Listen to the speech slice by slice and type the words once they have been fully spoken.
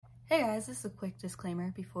Hey guys, this is a quick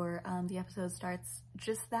disclaimer before the episode starts.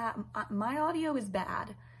 Just that my audio is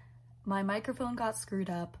bad. My microphone got screwed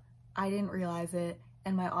up, I didn't realize it,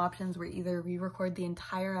 and my options were either re-record the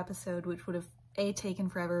entire episode, which would have A, taken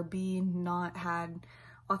forever, B, not had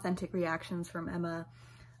authentic reactions from Emma,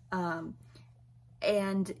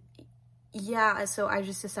 and yeah, so I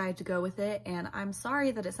just decided to go with it, and I'm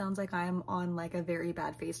sorry that it sounds like I'm on like a very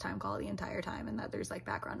bad FaceTime call the entire time and that there's like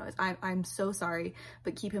background noise. I'm so sorry,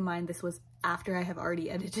 but keep in mind this was after I have already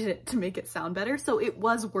edited it to make it sound better, so it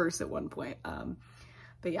was worse at one point.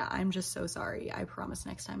 But yeah, I'm just so sorry. I promise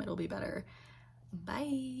next time it'll be better.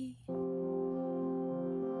 Bye.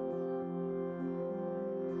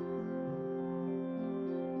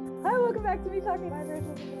 Hi, welcome back to me talking my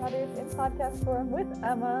versions of the audience in podcast form with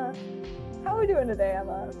Emma. How are we doing today,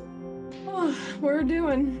 Emma? Oh, we're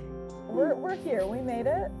doing. We're here. We made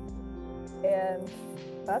it, and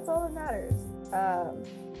that's all that matters.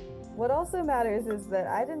 What also matters is that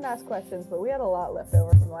I didn't ask questions, but we had a lot left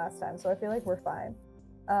over from last time, so I feel like we're fine.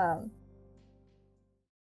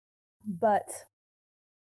 But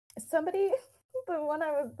somebody,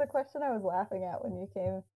 the question I was laughing at when you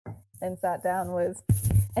came and sat down was,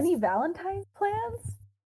 any Valentine's plans?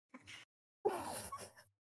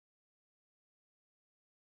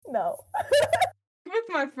 No. With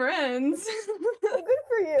my friends. Well, good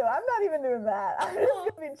for you. I'm not even doing that. I'm just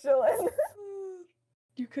gonna be chilling.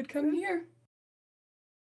 You could come here.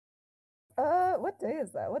 What day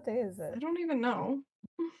is that? What day is it? I don't even know.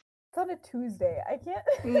 It's on a Tuesday. I can't.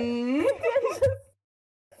 Mm.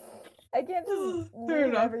 I can't just Fair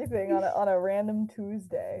leave enough. everything on a random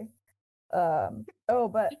Tuesday.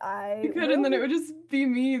 But I. You could, and then it would just be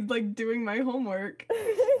me like doing my homework.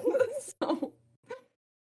 So.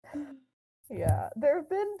 Yeah, there have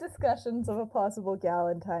been discussions of a possible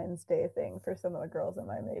Galentine's Day thing for some of the girls in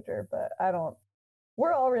my major, but I don't.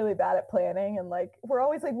 We're all really bad at planning, and like we're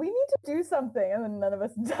always like, we need to do something, and then none of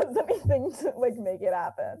us does anything to like make it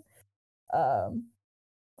happen.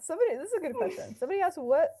 This is a good question. Somebody asked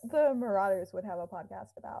what the Marauders would have a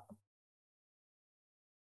podcast about.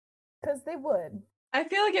 Because they would. I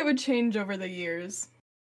feel like it would change over the years.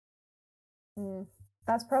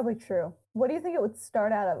 That's probably true. What do you think it would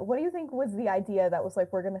start out of? What do you think was the idea that was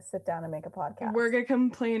like, we're going to sit down and make a podcast? We're gonna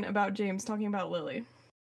complain about James talking about Lily.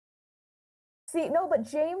 See, no, but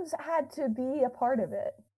James had to be a part of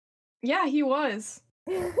it. Yeah, he was.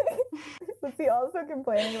 Was he also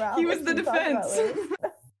complaining about? He was the defense.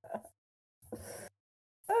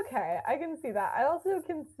 Okay, I can see that. I also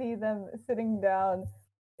can see them sitting down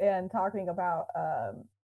and talking about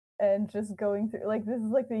and just going through, like, this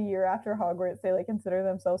is like the year after Hogwarts. They like consider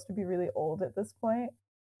themselves to be really old at this point,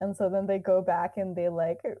 and so then they go back and they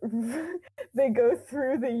like they go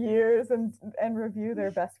through the years and review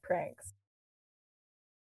their best pranks.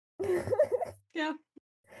 Yeah.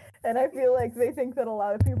 And I feel like they think that a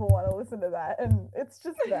lot of people want to listen to that, and it's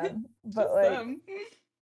just them. But Just like, them.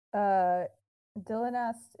 Dylan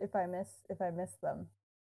asked if I miss them.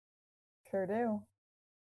 Sure do.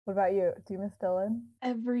 What about you? Do you miss Dylan?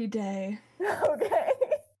 Every day. Okay.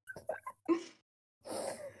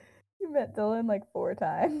 You met Dylan like 4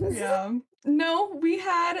 times. Yeah. No, we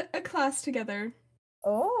had a class together.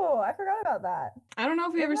 Oh, I forgot about that. I don't know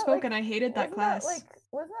if we ever spoke, and I hated that class.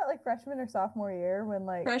 Wasn't that like freshman or sophomore year when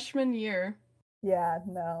like Freshman year. Yeah,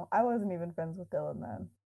 no, I wasn't even friends with Dylan then.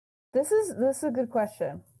 This is a good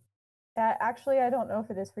question. Actually, I don't know if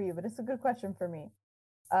it is for you, but it's a good question for me.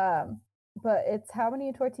 But it's, how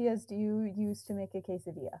many tortillas do you use to make a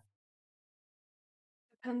quesadilla?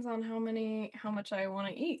 Depends on how much I want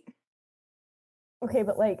to eat. Okay,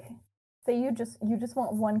 but like, say you just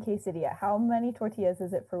want one quesadilla. How many tortillas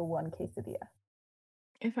is it for one quesadilla?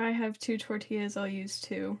 If I have 2 tortillas, I'll use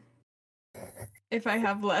 2. If I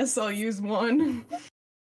have less, I'll use 1.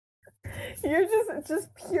 You're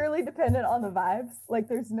just purely dependent on the vibes. Like,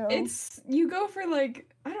 there's no. You go for like,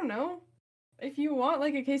 I don't know. If you want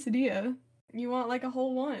like a quesadilla, you want like a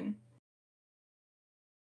whole one.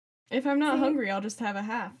 If I'm not hungry, I'll just have a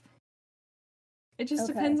half. It just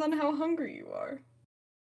depends on how hungry you are.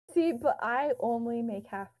 See, but I only make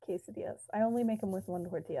half quesadillas. I only make them with 1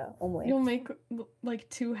 tortilla, only. You'll make like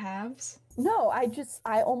 2 halves? No,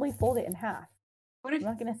 I only fold it in half. What if I'm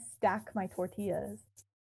not gonna stack my tortillas.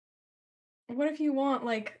 What if you want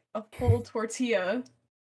like a full tortilla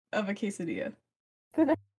of a quesadilla?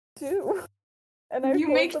 Then I do. And I You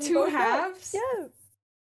fold make them 2 both up. halves? Yes.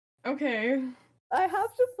 Okay. I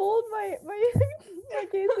have to fold my my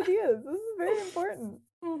quesadillas. This is very important.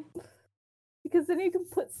 Because then you can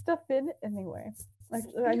put stuff in it anyway. Like,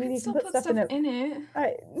 I mean, you can put stuff in it. In it.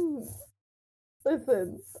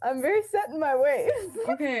 Listen, I'm very set in my ways.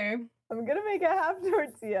 Okay. I'm gonna make a half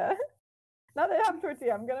tortilla. Not a half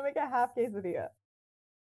tortilla, I'm gonna make a half quesadilla.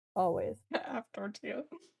 Always. Half tortilla.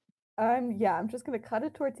 I'm just gonna cut a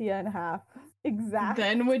tortilla in half. Exactly.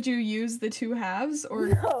 Then would you use the 2 halves or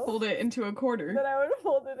No. fold it into a Then quarter? I would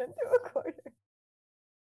fold it into a quarter.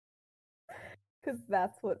 Because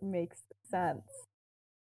that's what makes sense.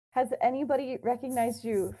 Has anybody recognized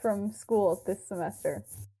you from school this semester?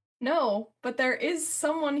 No, but there is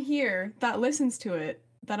someone here that listens to it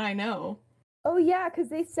that I know. Oh yeah, because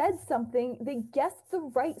they said something. They guessed the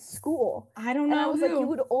right school. I don't And I know was who. like, you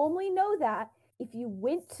would only know that if you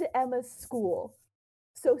went to Emma's school.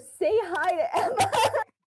 So say hi to Emma.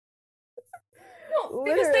 No,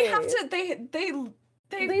 because they have Literally. to.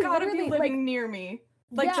 They've They got to be literally, living like- near me,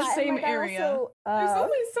 like the Yeah, and, same like, I area. also, There's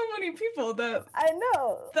only so many people that I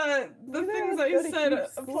know. the Neither of things us go I to said huge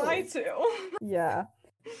apply schools. to. Yeah.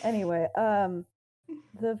 Anyway, the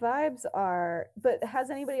vibes are. But has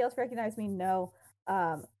anybody else recognized me? No.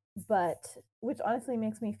 But which honestly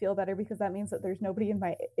makes me feel better because that means that there's nobody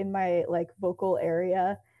in my like vocal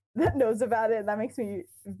area that knows about it. And that makes me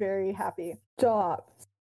very happy. Stop.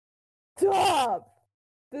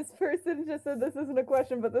 This person just said this isn't a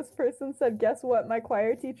question, but this person said, guess what? My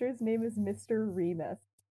choir teacher's name is Mr. Remus.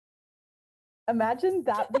 Imagine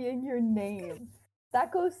that being your name.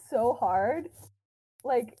 That goes so hard.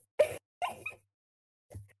 Like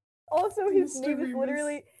also his Mr. name is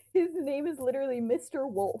Remus. literally Mr.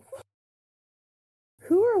 Wolf.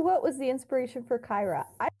 Who or what was the inspiration for Kyra?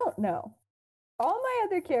 I don't know. All my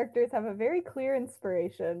other characters have a very clear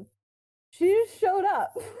inspiration. She just showed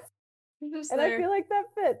up. You're just And there. I feel like that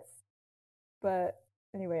fits. But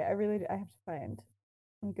anyway, I have to find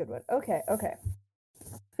a good one. Okay.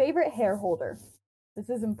 Favorite hair holder. This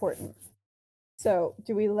is important. So,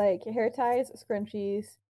 do we like hair ties, scrunchies,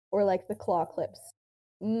 or like the claw clips?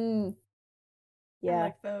 I Yeah.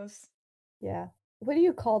 like those. Yeah. What do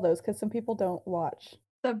you call those? Because some people don't watch.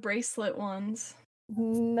 The bracelet ones.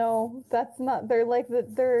 No, that's not. They're like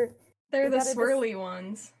they're They're You the gotta swirly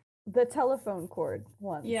ones. the telephone cord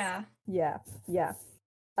ones. Yeah. Yeah.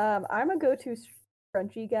 I'm a go-to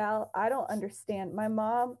scrunchy gal. I don't understand. My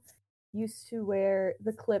mom used to wear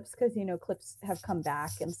the clips because clips have come back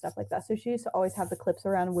and stuff like that. So she used to always have the clips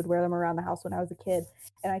around and would wear them around the house when I was a kid.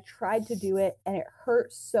 And I tried to do it and it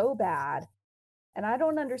hurt so bad. And I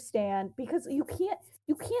don't understand because you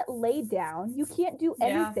can't lay down. You can't do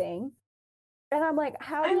Yeah. anything. And I'm like,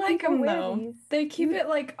 how I do like people them wear though. these? They keep it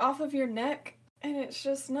like off of your neck and it's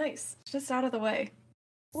just nice. It's just out of the way.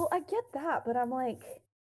 Well, I get that, but I'm like,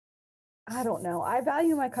 I don't know. I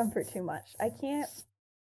value my comfort too much. I can't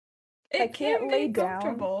It can't can lay be down.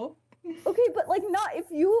 comfortable. Okay, but like not if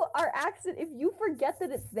you forget that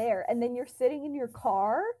it's there and then you're sitting in your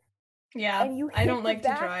car. Yeah, And you I hit don't the like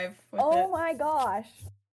back- to drive with Oh it. my gosh.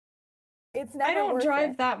 It's never I don't worth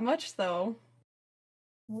drive it. that much though.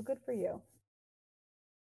 Well, good for you.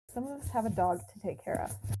 Some of us have a dog to take care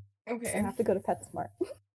of. Okay. I have to go to PetSmart.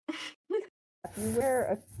 If you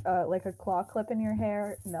wear like a claw clip in your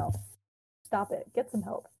hair, no. Stop it. Get some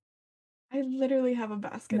help. I literally have a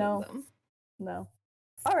basket No. of them. No.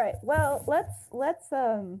 All right. Well, let's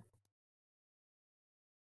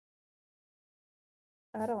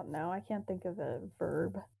I don't know. I can't think of a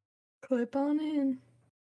verb. Clip on in.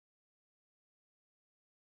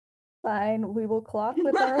 Fine. We will claw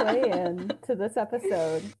clip our way in to this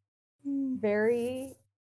episode. Very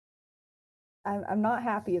I'm not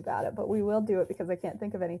happy about it, but we will do it because I can't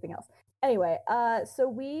think of anything else. Anyway, so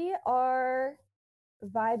we are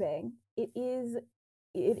vibing. It is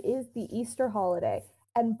the Easter holiday.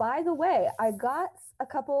 And by the way, I got a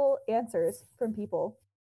couple answers from people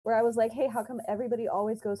where I was like, hey, how come everybody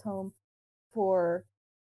always goes home for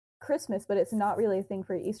Christmas, but it's not really a thing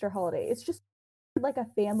for Easter holiday? It's just like a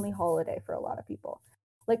family holiday for a lot of people.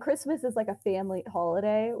 Like Christmas is like a family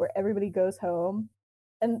holiday where everybody goes home,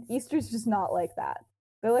 and Easter's just not like that.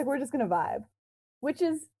 They're like, we're just gonna vibe, which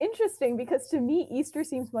is interesting because to me, Easter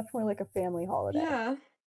seems much more like a family holiday. Yeah.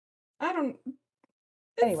 I don't.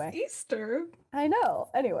 Anyway. It's Easter. I know.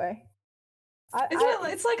 Anyway.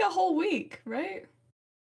 It's like a whole week, right?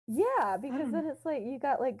 Yeah, because then it's like you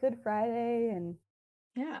got like Good Friday and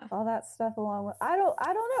Yeah. all that stuff along with I don't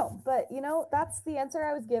know, but that's the answer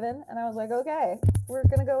I was given and I was like, okay, we're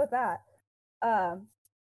gonna go with that.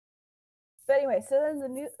 But anyway, so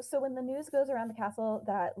when the news goes around the castle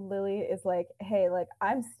that Lily is like, hey, like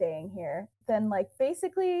I'm staying here, then like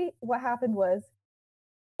basically what happened was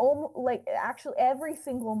like actually every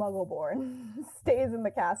single Muggleborn stays in the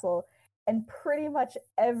castle, and pretty much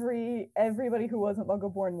everybody who wasn't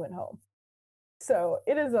Muggleborn went home. So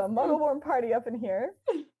it is a Muggleborn party up in here.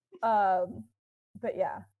 But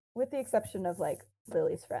yeah, with the exception of like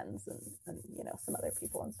Lily's friends and you know, some other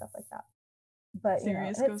people and stuff like that. But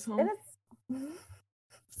Sirius you know, goes home. and it's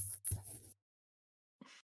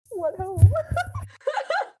what home?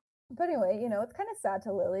 But anyway, you know, it's kind of sad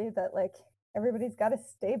to Lily that like everybody's got to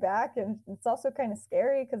stay back, and it's also kind of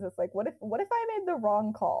scary because it's like, what if I made the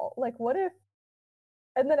wrong call? Like, what if?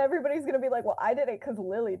 And then everybody's gonna be like, well, I did it because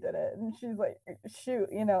Lily did it, and she's like, shoot,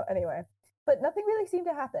 you know. Anyway, but nothing really seemed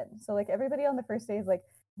to happen. So like everybody on the first day is like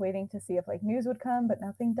waiting to see if like news would come, but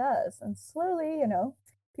nothing does. And slowly, you know,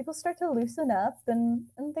 people start to loosen up, and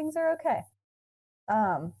things are okay.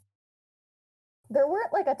 There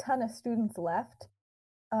weren't like a ton of students left,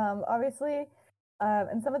 obviously,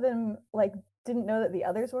 and some of them like didn't know that the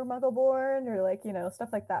others were Muggle-born or like, you know, stuff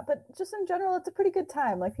like that. But just in general, it's a pretty good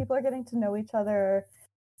time. Like people are getting to know each other.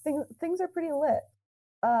 Things are pretty lit.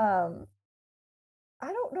 I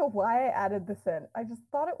don't know why I added this in. I just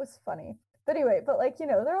thought it was funny. But anyway, but like, you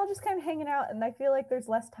know, they're all just kind of hanging out, and I feel like there's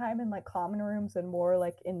less time in like common rooms and more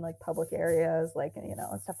like in like public areas, like, you know,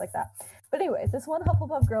 and stuff like that. But anyway, this one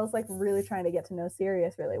Hufflepuff girl is like really trying to get to know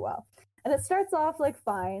Sirius really well. And it starts off like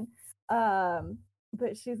fine.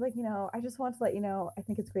 But she's like, you know, I just want to let you know, I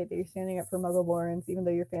think it's great that you're standing up for Muggleborns, even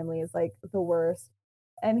though your family is like the worst.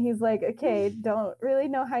 And he's like, okay, don't really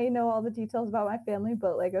know how you know all the details about my family,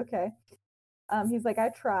 but like, okay. He's like, I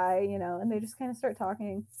try, you know, and they just kind of start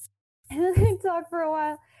talking. And then they talk for a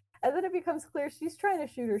while. And then it becomes clear she's trying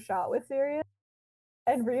to shoot her shot with Sirius.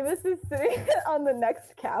 And Remus is sitting on the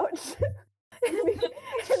next couch. and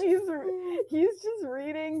he's just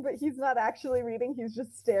reading, but he's not actually reading. He's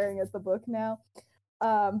just staring at the book now.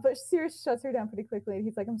 But Sirius shuts her down pretty quickly. And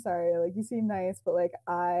he's like, I'm sorry, like you seem nice, but like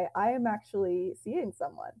I am actually seeing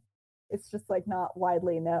someone. It's just like not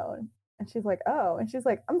widely known. And she's like, oh. And she's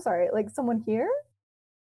like, I'm sorry, like someone here?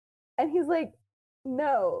 And he's like,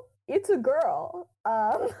 no, it's a girl.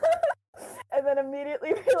 And then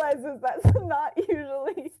immediately realizes that's not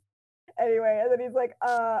usually. Anyway, and then he's like,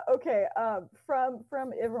 okay, from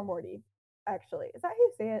Ivermorty, actually. Is that how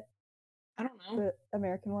you say it? I don't know. The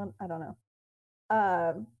American one? I don't know.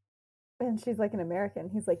 And she's like, an American.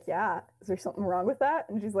 He's like, yeah, is there something wrong with that?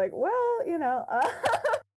 And she's like, well, you know,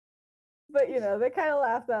 but you know, they kind of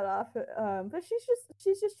laugh that off. But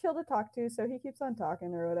she's just chill to talk to, so he keeps on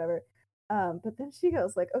talking or whatever. But then she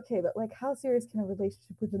goes like, okay, but like how serious can a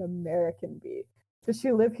relationship with an American be? Does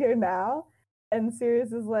she live here now? And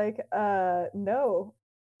Sirius is like, no,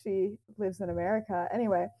 she lives in America.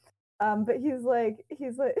 Anyway, but he's like, he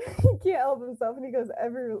can't help himself, and he goes,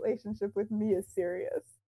 every relationship with me is serious.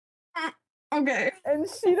 Okay. And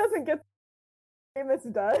she doesn't get Remus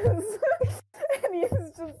does. And he's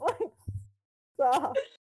just like, stop.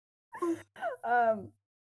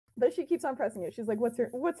 But she keeps on pressing it. She's like, what's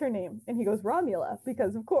her name? And he goes, Romula,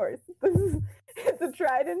 because of course, it's a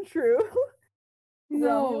tried and true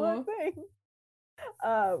Romula thing.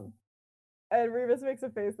 And Remus makes a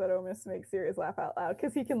face that almost makes Sirius laugh out loud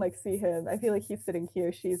because he can like see him. I feel like he's sitting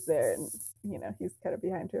here, she's there, and you know, he's kind of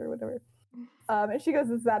behind her or whatever. And she goes,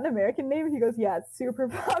 is that an American name? And he goes, yeah, it's super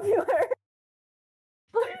popular.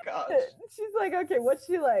 Oh my gosh. She's like, okay, what's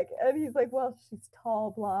she like? And he's like, well, she's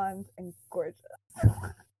tall, blonde, and gorgeous.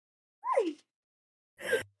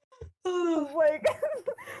 like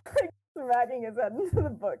smacking his head into the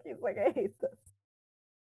book. He's like, I hate this.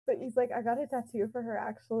 But he's like, I got a tattoo for her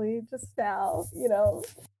actually just now. You know,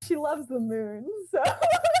 she loves the moon, so.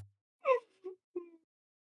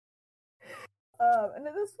 And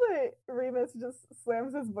at this point, Remus just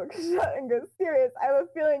slams his book shut and goes, Sirius, I have a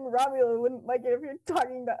feeling Romula wouldn't like it if you're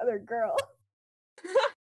talking to other girl.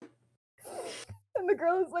 And the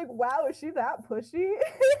girl is like, wow, is she that pushy?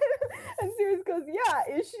 And Sirius goes,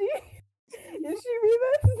 yeah, is she? Is she,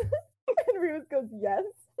 Remus? And Remus goes, yes.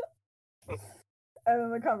 And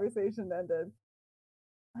then the conversation ended.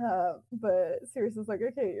 But Sirius is like,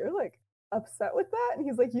 okay, you're like upset with that? And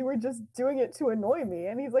he's like, you were just doing it to annoy me.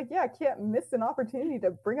 And he's like, yeah, I can't miss an opportunity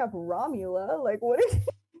to bring up Romula. Like, what are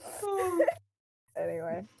you?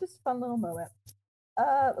 Anyway, just a fun little moment.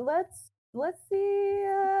 Let's see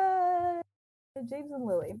James and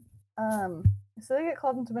Lily. So they get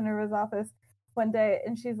called into Minerva's office one day,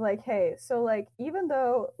 and she's like, hey, so like even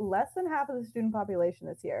though less than half of the student population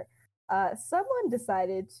is here, someone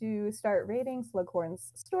decided to start raiding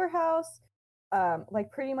Slughorn's storehouse like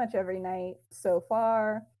pretty much every night so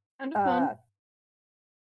far. And fun.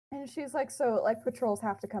 And she's like, so like patrols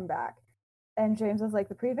have to come back. And James is like,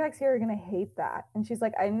 the prefects here are gonna hate that. And she's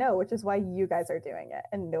like, I know, which is why you guys are doing it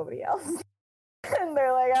and nobody else. And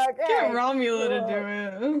they're like, okay, Get Romula to do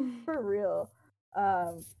it. For real.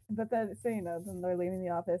 But then, so then they're leaving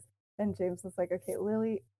the office, and James is like, "Okay,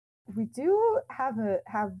 Lily, we do have a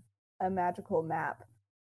magical map."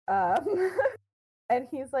 And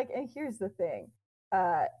he's like, "And here's the thing,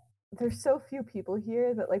 there's so few people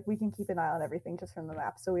here that like we can keep an eye on everything just from the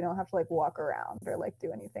map, so we don't have to like walk around or like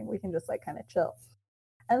do anything. We can just like kind of chill."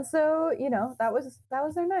 And so, that was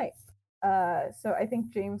their night. So I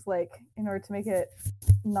think James, like, in order to make it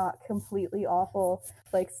not completely awful,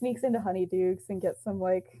 like sneaks into Honeydukes and gets some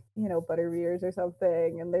like, butterbeers or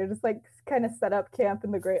something, and they're just like kind of set up camp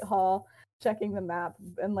in the Great Hall, checking the map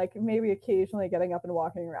and like maybe occasionally getting up and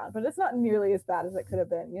walking around. But it's not nearly as bad as it could have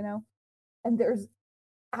been, And there's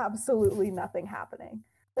absolutely nothing happening.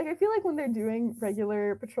 Like, I feel like when they're doing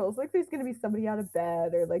regular patrols, like there's going to be somebody out of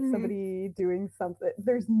bed or like somebody doing something.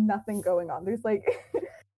 There's nothing going on. There's like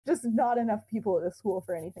just not enough people at the school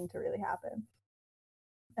for anything to really happen.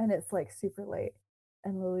 And it's like super late.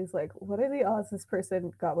 And Lily's like, what are the odds this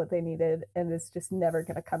person got what they needed and is just never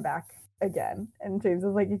going to come back again? And James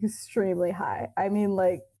is like, extremely high. I mean,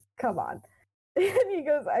 like, come on. And he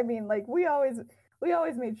goes, I mean, like, we always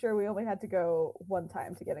made sure we only had to go one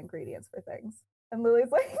time to get ingredients for things. And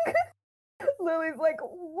Lily's like,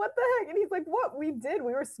 what the heck? And he's like, what? We did.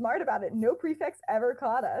 We were smart about it. No prefects ever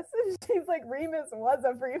caught us. And she's like, Remus was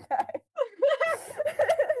a prefect.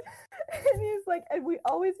 And he's like, and we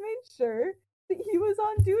always made sure that he was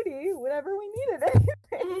on duty whenever we needed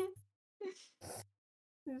anything.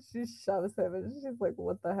 She shoves him and she's like,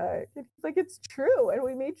 what the heck? And he's like, it's true. And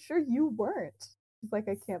we made sure you weren't. She's like,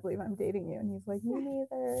 I can't believe I'm dating you. And he's like, me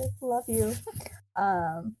neither. Love you.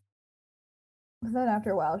 But then after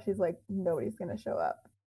a while, she's like, nobody's going to show up.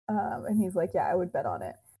 And he's like, yeah, I would bet on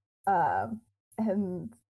it.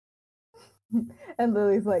 And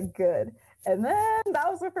Lily's like, good. And then that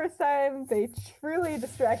was the first time they truly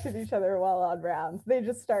distracted each other while on rounds. They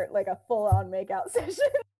just start like a full-on makeout session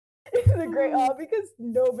in the Great Hall because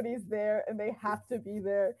nobody's there and they have to be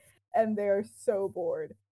there. And they're so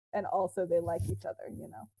bored. And also they like each other,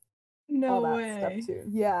 No all that way. stuff too.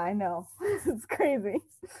 Yeah, I know. It's crazy.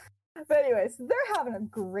 But anyways, they're having a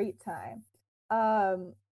great time.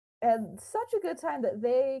 And such a good time that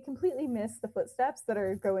they completely miss the footsteps that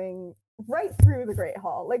are going right through the Great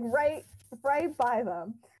Hall, like right by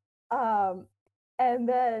them. And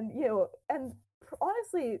then, and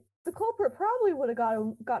honestly, the culprit probably would have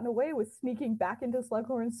gotten away with sneaking back into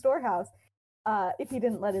Slughorn's storehouse if he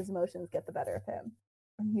didn't let his emotions get the better of him.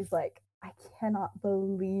 And he's like, I cannot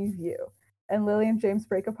believe you. And Lily and James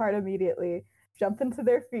break apart immediately, jump into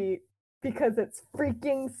their feet because it's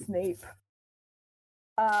freaking Snape.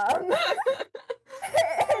 And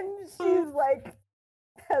she's like,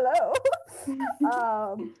 hello.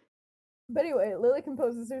 But anyway, Lily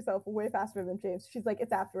composes herself way faster than James. She's like,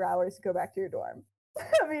 it's after hours, go back to your dorm.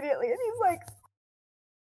 Immediately. And he's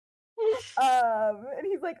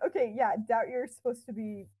like, okay, yeah, doubt you're supposed to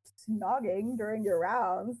be snogging during your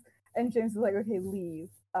rounds. And James is like, okay, leave.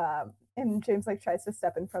 And James like tries to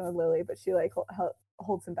step in front of Lily, but she like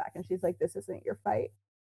holds him back and she's like, this isn't your fight.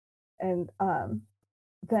 And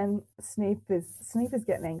then Snape is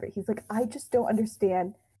getting angry. He's like, I just don't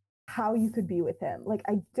understand how you could be with him. Like,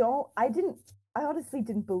 I honestly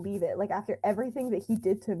didn't believe it. Like, after everything that he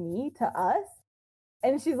did to me, to us.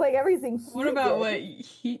 And she's like, everything he What about did.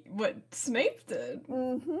 what Snape did?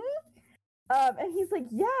 Mm-hmm. And he's like,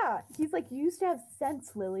 yeah. He's like, you used to have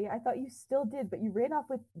sense, Lily. I thought you still did, but you ran off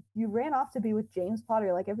to be with James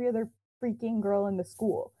Potter like every other freaking girl in the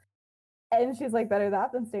school. And she's like, better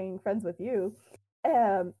that than staying friends with you.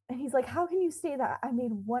 And he's like, how can you say that? I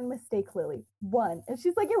made one mistake, Lily. One. And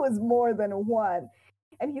she's like, it was more than one.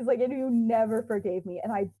 And he's like, and you never forgave me.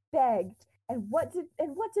 And I begged. And what did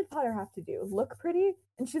Potter have to do? Look pretty?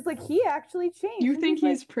 And she's like, he actually changed. You and think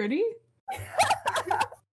he's like, pretty?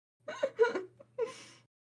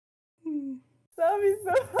 That would be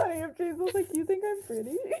so funny if James was like, you think I'm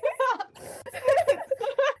pretty?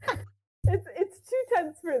 It's too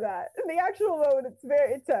tense for that. In the actual moment, it's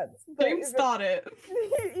very tense. James thought it.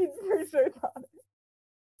 He for sure thought it.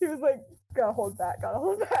 He was like, gotta hold back.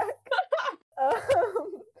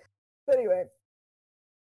 But anyway.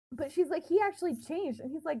 But she's like, he actually changed.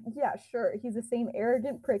 And he's like, yeah, sure. He's the same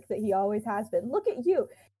arrogant prick that he always has been. Look at you.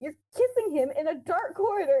 You're kissing him in a dark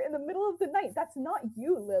corridor in the middle of the night. That's not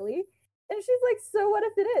you, Lily. And she's like, so what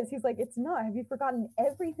if it is? He's like, it's not. Have you forgotten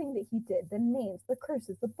everything that he did? The names, the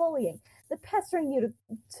curses, the bullying, the pestering you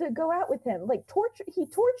to go out with him. Like, he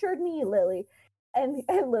tortured me, Lily. And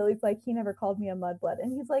Lily's like, he never called me a mudblood.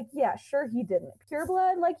 And he's like, yeah, sure he didn't.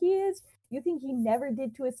 Pureblood like he is? You think he never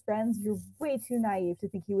did to his friends? You're way too naive to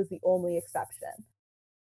think he was the only exception.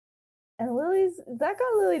 And that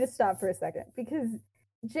got Lily to stop for a second because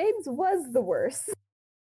James was the worst.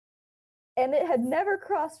 And it had never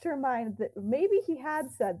crossed her mind that maybe he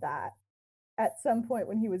had said that at some point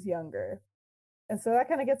when he was younger. And so that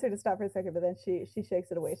kind of gets her to stop for a second, but then she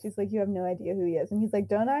shakes it away. She's like, you have no idea who he is. And he's like,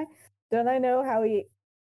 don't I know how he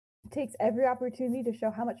takes every opportunity to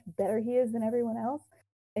show how much better he is than everyone else?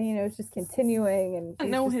 And, you know, it's just continuing. And I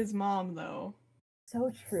know his mom, though.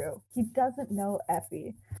 So true. He doesn't know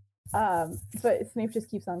Effie. But Snape just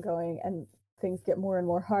keeps on going and things get more and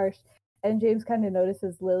more harsh. And James kind of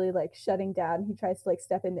notices Lily like shutting down. He tries to like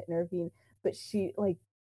step in to intervene, but she like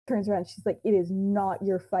turns around. She's like, it is not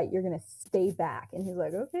your fight. You're going to stay back. And he's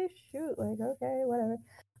like, okay, shoot. Like, okay, whatever.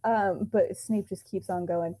 But Snape just keeps on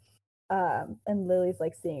going. And Lily's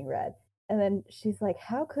like seeing red. And then she's like,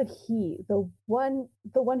 how could he, the one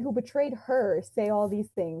who betrayed her, say all these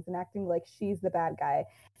things and acting like she's the bad guy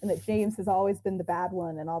and that James has always been the bad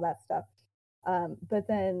one and all that stuff. But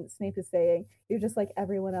then Snape is saying, you're just like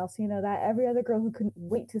everyone else. You know that every other girl who couldn't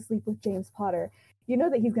wait to sleep with James Potter. You know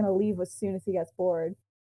that he's going to leave as soon as he gets bored,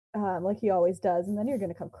 like he always does. And then you're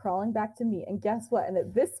going to come crawling back to me. And guess what? And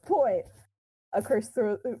at this point, a curse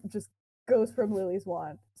just goes from Lily's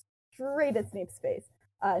wand straight at Snape's face.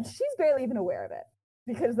 And she's barely even aware of it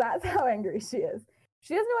because that's how angry she is.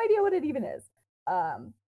 She has no idea what it even is.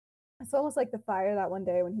 It's almost like the fire that one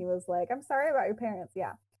day when he was like, I'm sorry about your parents.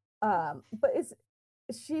 Yeah. But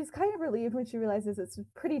she's kind of relieved when she realizes it's a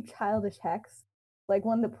pretty childish hex, like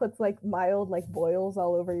one that puts like mild like boils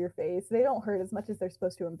all over your face. They don't hurt as much as they're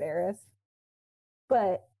supposed to embarrass.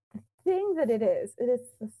 But the thing that it is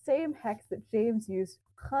the same hex that James used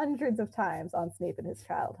hundreds of times on Snape in his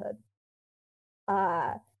childhood.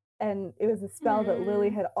 And it was a spell that Lily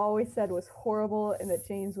had always said was horrible and that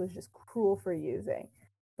James was just cruel for using.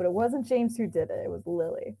 But it wasn't James who did it, it was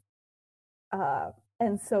Lily.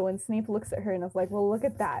 And so when Snape looks at her and is like, well, look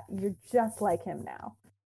at that. You're just like him now.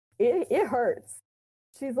 It hurts.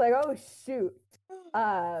 She's like, oh, shoot.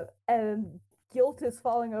 And guilt is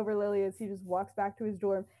falling over Lily as he just walks back to his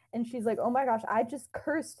dorm. And she's like, oh my gosh, I just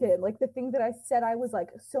cursed him. Like the thing that I said, I was like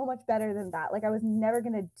so much better than that. Like I was never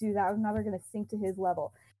going to do that. I was never going to sink to his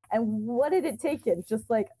level. And what did it take him? Just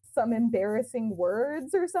like some embarrassing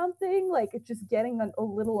words or something? Like just getting a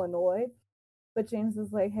little annoyed. But James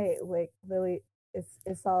is like, hey, like Lily,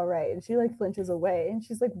 it's all right. And she like flinches away. And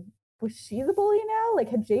she's like, was she the bully now? Like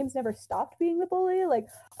had James never stopped being the bully? Like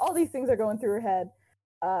all these things are going through her head.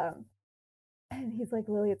 And he's like,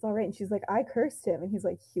 Lily, it's all right. And she's like, I cursed him. And he's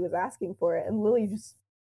like, he was asking for it. And Lily just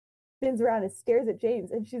spins around and stares at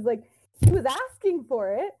James. And she's like, he was asking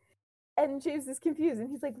for it. And James is confused. And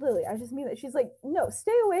he's like, Lily, I just mean that. She's like, no,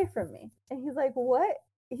 stay away from me. And he's like, what?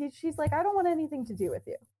 She's like, I don't want anything to do with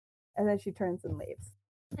you. And then she turns and leaves.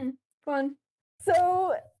 Fun.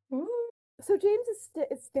 So James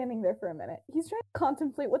is standing there for a minute. He's trying to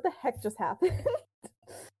contemplate what the heck just happened.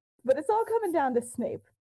 But it's all coming down to Snape.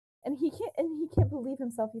 And he can't believe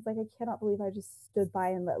himself. He's like, I cannot believe I just stood by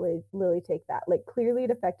and let Lily take that. Like, clearly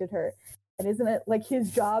it affected her. And isn't it like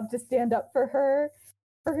his job to stand up for her,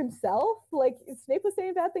 for himself? Like, Snape was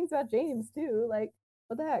saying bad things about James, too. Like,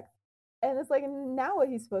 what the heck? And it's like, now what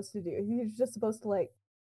he's supposed to do? He's just supposed to, like,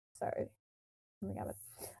 sorry. Oh my God.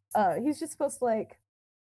 He's just supposed to, like,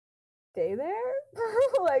 stay there?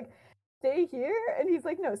 Like, stay here? And he's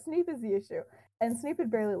like, no, Snape is the issue. And Snape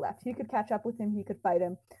had barely left. He could catch up with him. He could fight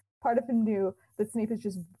him. Part of him knew that Snape is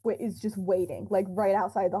just waiting, like right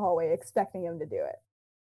outside the hallway, expecting him to do it.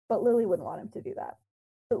 But Lily wouldn't want him to do that.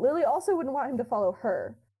 But Lily also wouldn't want him to follow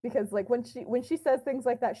her because, like, when she says things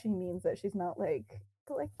like that, she means it. She's not like,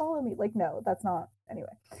 but like follow me. Like, no, that's not.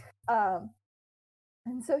 Anyway,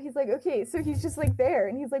 and so he's like, okay, so he's just like there,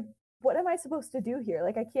 and he's like, what am I supposed to do here?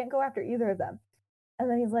 Like, I can't go after either of them.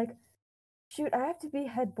 And then he's like, shoot, I have to be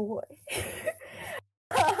head boy.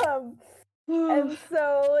 And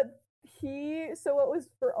so what was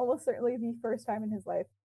for almost certainly the first time in his life,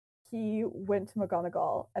 he went to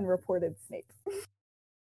McGonagall and reported Snape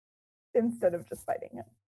instead of just fighting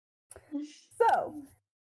him. So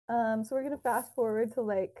we're gonna fast forward to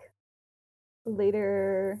like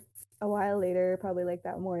a while later, probably like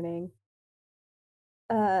that morning.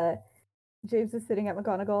 James is sitting at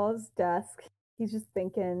McGonagall's desk. He's just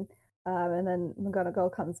thinking, and then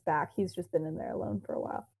McGonagall comes back. He's just been in there alone for a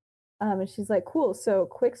while. And she's like, cool. So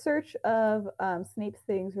quick search of Snape's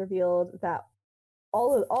things revealed that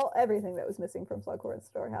everything that was missing from Slughorn's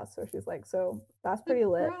storehouse. So she's like, so that's pretty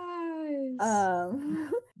lit.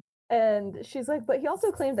 And she's like, but he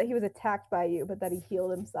also claimed that he was attacked by you, but that he healed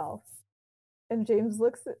himself. And James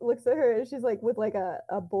looks at her and she's like, with like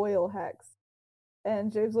a boil hex.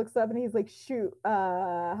 And James looks up and he's like, shoot,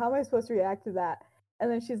 how am I supposed to react to that? And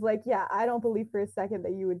then she's like, yeah, I don't believe for a second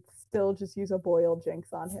that you would still just use a boil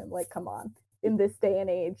jinx on him. Like, come on, in this day and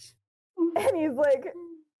age. And he's like,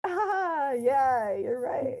 yeah, you're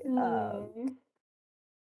right.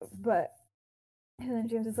 But, and then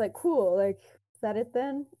James is like, cool, like, is that it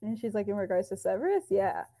then? And she's like, in regards to Severus?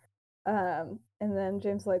 Yeah. And then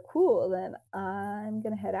James is like, cool, then I'm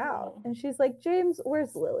gonna head out. And she's like, James,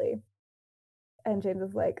 where's Lily? And James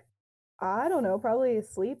is like, I don't know, probably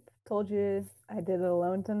asleep. Told you I did it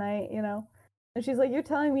alone tonight, you know? And she's like, you're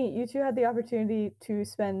telling me you two had the opportunity to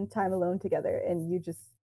spend time alone together and you just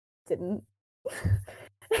didn't?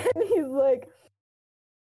 And he's like,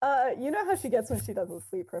 you know how she gets when she doesn't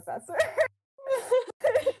sleep, Professor.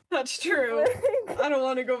 That's true. Like, I don't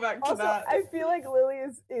want to go back to also, that. I feel like Lily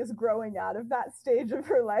is growing out of that stage of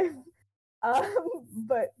her life.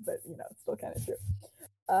 But you know, it's still kind of true.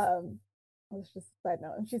 It's just a side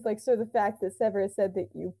note. And she's like, so the fact that Severus said that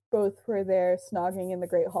you both were there snogging in the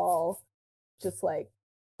Great Hall, just like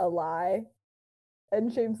a lie.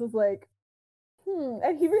 And James was like,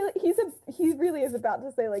 and he really is about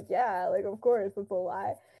to say, like, yeah, like, of course it's a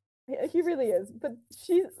lie. He really is. But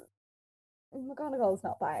McGonagall is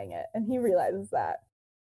not buying it, and he realizes that.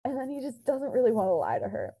 And then he just doesn't really want to lie to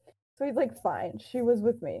her. So he's like, fine, she was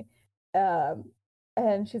with me.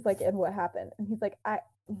 And she's like, and what happened? And he's like,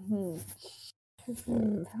 and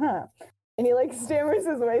he like stammers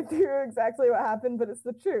his way through exactly what happened, but it's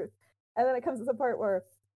the truth. And then it comes to the part where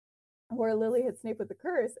Lily hit Snape with the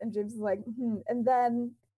curse, and James is like, and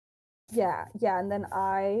then and then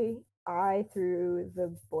I threw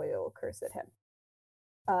the boil curse at him.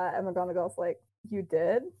 And McGonagall's like, you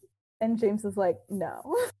did? And James is like,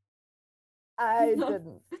 no. I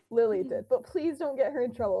didn't. Lily did. But please don't get her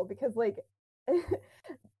in trouble, because like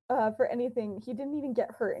for anything, he didn't even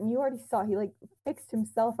get hurt, and you already saw he like fixed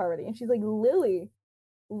himself already. And she's like, Lily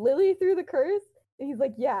threw the curse? And he's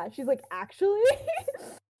like, yeah. She's like, actually?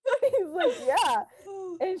 He's like, yeah.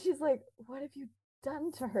 And she's like, what have you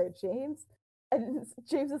done to her, James? And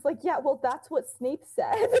James is like, yeah, well, that's what Snape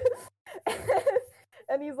said.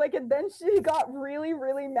 And he's like, and then she got really,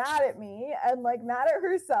 really mad at me and like mad at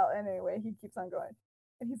herself. And anyway, he keeps on going.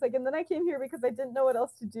 And he's like, and then I came here because I didn't know what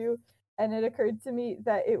else to do. And it occurred to me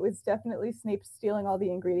that it was definitely Snape stealing all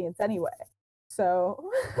the ingredients anyway.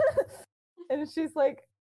 So, and she's like,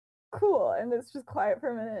 cool. And it's just quiet for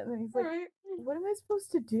a minute. And then he's like, what am I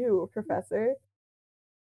supposed to do, Professor?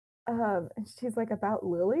 And she's like, about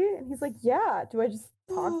Lily? And he's like, yeah, do I just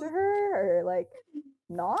talk to her or like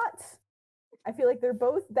not? I feel like they're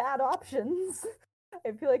both bad options.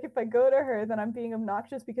 I feel like if I go to her, then I'm being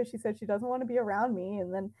obnoxious because she said she doesn't want to be around me.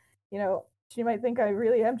 And then, you know, she might think I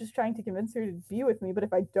really am just trying to convince her to be with me. But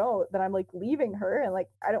if I don't, then I'm like leaving her, and like,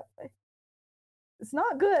 it's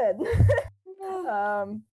not good.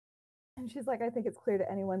 And she's like, I think it's clear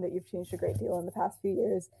to anyone that you've changed a great deal in the past few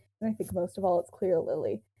years. And I think most of all, it's clear to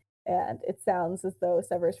Lily. And it sounds as though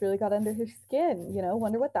Severus really got under her skin. You know,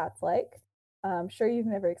 wonder what that's like. Sure, you've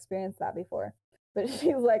never experienced that before. But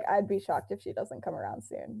she's like, I'd be shocked if she doesn't come around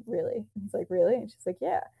soon. Really? And he's like, really? And she's like,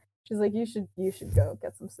 yeah. She's like, you should go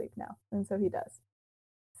get some sleep now. And so he does.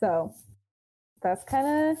 So that's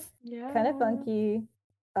kind of funky.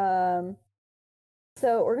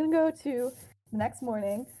 So we're gonna go to the next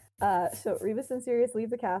morning. So Rebus and Sirius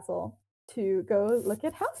leave the castle to go look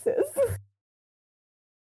at houses.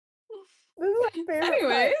 This is my favorite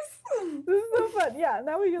Anyways. part. This is so fun. Yeah,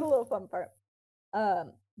 now we get a little fun part.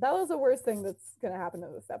 That was the worst thing that's gonna happen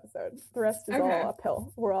in this episode. The rest is all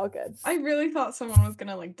uphill. We're all good. I really thought someone was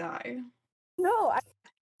gonna like die. No,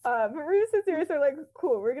 but Rebus and Sirius are like,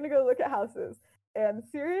 cool, we're gonna go look at houses. And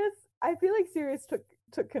Sirius, I feel like Sirius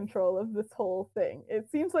took control of this whole thing. It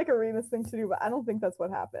seems like a Remus thing to do, but I don't think that's what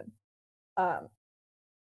happened.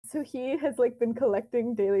 So he has like been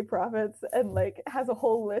collecting daily profits and like has a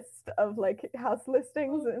whole list of like house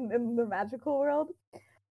listings in the magical world.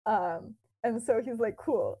 And so he's like,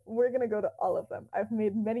 cool, we're gonna go to all of them. I've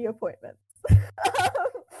made many appointments.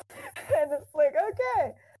 And it's like,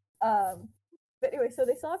 okay. But anyway, so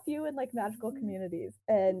they saw a few in like magical communities,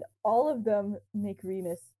 and all of them make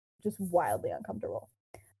Remus just wildly uncomfortable.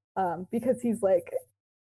 Because he's like,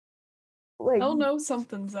 oh no,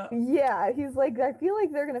 something's up. Yeah, he's like, I feel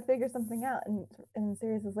like they're gonna figure something out, and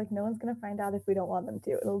Sirius is like, no one's gonna find out if we don't want them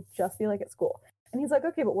to. It'll just be like at school. And he's like,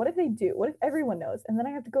 okay, but what if they do? What if everyone knows? And then I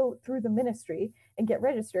have to go through the ministry and get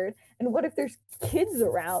registered. And what if there's kids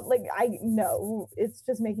around? Like, I know it's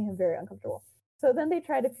just making him very uncomfortable. So then they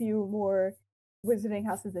tried a few more wizarding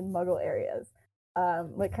houses in Muggle areas,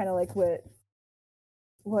 like kind of like what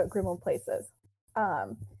Grimmauld Place is.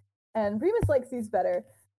 And Remus likes these better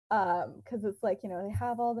because it's like, you know, they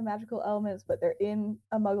have all the magical elements, but they're in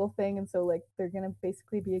a muggle thing, and so like they're gonna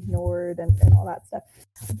basically be ignored and all that stuff.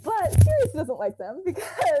 But Sirius doesn't like them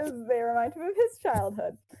because they remind him of his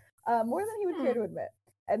childhood more than he would care to admit.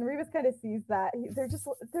 And Remus kind of sees that they're just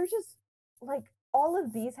like all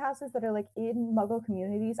of these houses that are like in muggle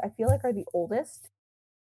communities, I feel like are the oldest,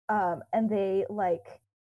 and they like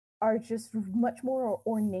are just much more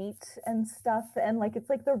ornate and stuff, and like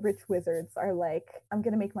it's like the rich wizards are like, I'm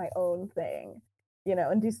gonna make my own thing, you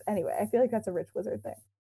know, and do anyway. I feel like that's a rich wizard thing.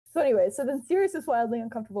 So anyway, so then Sirius is wildly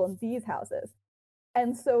uncomfortable in these houses,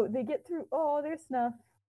 and so they get through. Oh, there's Snuff.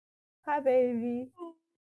 Hi, baby.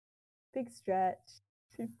 Big stretch.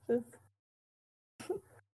 She's just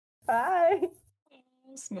hi.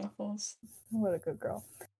 Snuffles. What a good girl.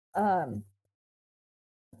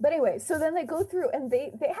 But anyway, so then they go through and they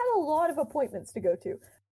had a lot of appointments to go to,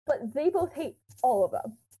 but they both hate all of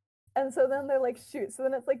them. And so then they're like, shoot. So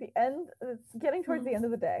then it's like the end, it's getting towards the end of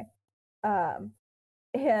the day.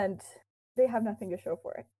 And they have nothing to show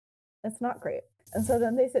for it. It's not great. And so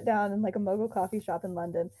then they sit down in like a muggle coffee shop in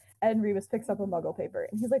London, and Remus picks up a muggle paper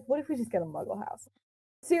and he's like, what if we just get a muggle house?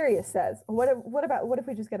 Sirius says, what if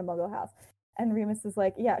we just get a muggle house? And Remus is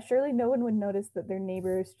like, yeah, surely no one would notice that their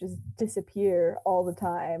neighbors just disappear all the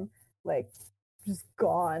time, like just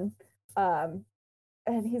gone. And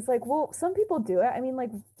he's like, well, some people do it. I mean,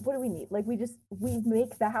 like, what do we need? Like, we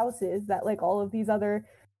make the houses that like all of these other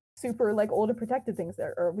super like old and protected things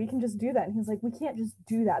there, or we can just do that. And he's like, we can't just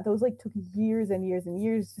do that. Those like took years and years and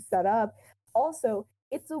years to set up. Also,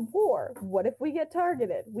 it's a war. What if we get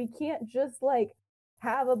targeted? We can't just like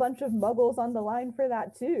have a bunch of muggles on the line for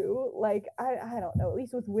that too. Like, I don't know. At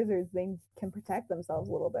least with wizards, they can protect themselves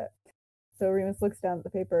a little bit. So Remus looks down at the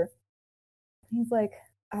paper. He's like,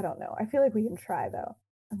 I don't know. I feel like we can try though.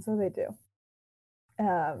 And so they do.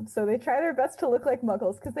 So they try their best to look like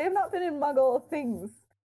muggles because they have not been in muggle things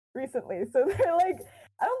recently. So they're like,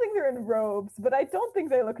 I don't think they're in robes, but I don't think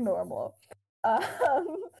they look normal.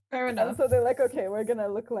 Fair enough. And so they're like, okay, we're gonna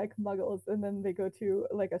look like muggles. And then they go to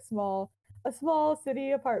like a small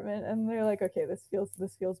city apartment, and they're like, okay, this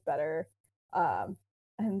feels better.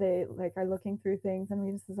 And they like are looking through things, and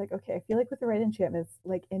Remus is like, okay, I feel like with the right enchantments,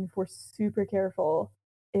 like, and if we're super careful,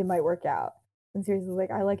 it might work out. And Sirius is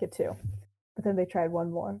like, I like it too. But then they tried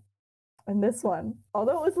one more. And this one,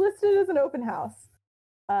 although it was listed as an open house,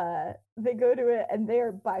 they go to it, and they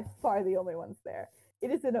are by far the only ones there.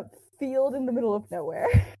 It is in a field in the middle of nowhere.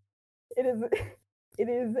 It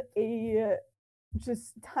is a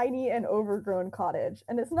just tiny and overgrown cottage,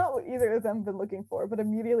 and it's not what either of them have been looking for, but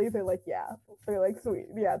immediately they're like, sweet,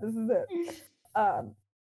 yeah, this is it. And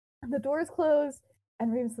the doors close,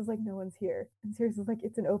 and Remus is like, no one's here, and Sirius is like,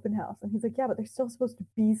 it's an open house, and he's like, yeah, but there's still supposed to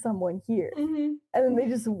be someone here. And then they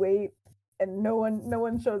just wait, and no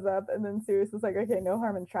one shows up, and then Sirius is like, okay, no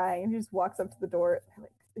harm in trying, and he just walks up to the door,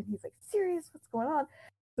 and he's like, Sirius, what's going on?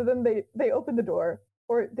 So then they open the door,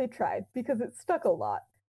 or they tried, because it stuck a lot.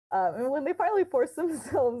 And when they finally force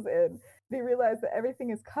themselves in, they realize that everything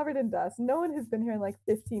is covered in dust. No one has been here in like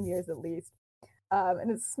 15 years at least.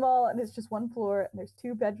 And it's small, and it's just one floor, and there's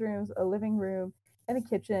 2 bedrooms, a living room, and a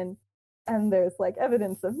kitchen. And there's like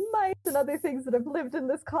evidence of mice and other things that have lived in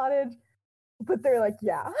this cottage. But they're like,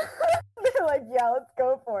 yeah. They're like, yeah, let's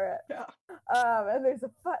go for it. Yeah. And there's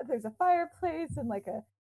a fireplace, and like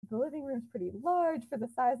the living room's pretty large for the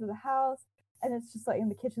size of the house. And it's just like,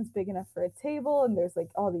 and the kitchen's big enough for a table, and there's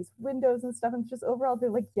like all these windows and stuff, and it's just overall,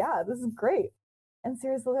 they're like, yeah, this is great. And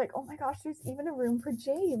Sirius is like, oh my gosh, there's even a room for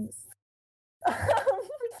James.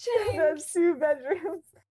 There's 2 bedrooms,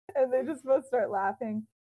 and they just both start laughing.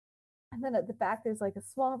 And then at the back, there's like a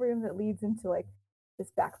small room that leads into like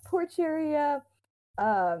this back porch area,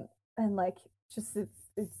 and like just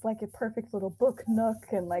it's like a perfect little book nook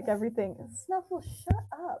and like everything. And Snuffle, shut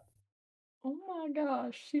up. Oh my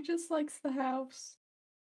gosh, she just likes the house.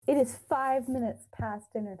 It is 5 minutes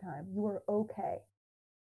past dinner time. You are okay.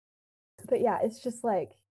 But yeah, it's just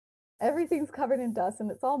like everything's covered in dust and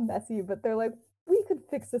it's all messy, but they're like, we could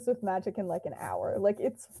fix this with magic in like an hour. Like,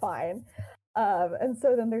 it's fine. And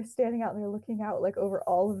so then they're standing out and they're looking out like over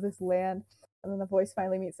all of this land. And then the voice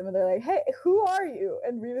finally meets them and they're like, hey, who are you?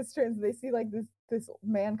 And Remus turns and they see like this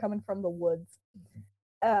man coming from the woods.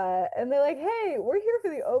 And they're like, hey, we're here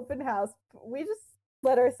for the open house. We just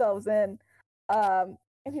let ourselves in. And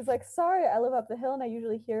he's like, sorry, I live up the hill and I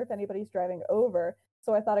usually hear if anybody's driving over.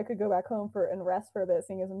 So I thought I could go back home and rest for a bit,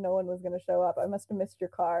 seeing as no one was going to show up. I must have missed your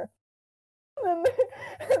car. And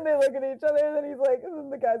they look at each other, and then then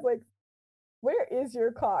the guy's like, where is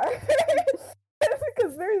your car?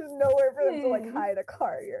 Because there's nowhere for them to like hide a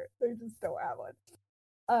car here. They just don't have one.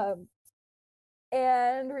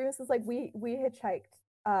 And Remus is like, we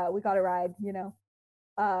hitchhiked. We got a ride, you know.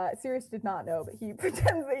 Sirius did not know, but he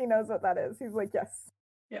pretends that he knows what that is. He's like, yes,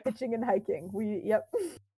 Yep. hitching and hiking. Yep.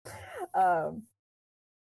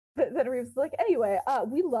 But then Remus is like, anyway,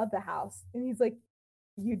 we love the house. And he's like,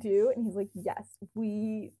 you do? And he's like, yes,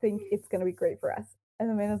 we think it's going to be great for us. And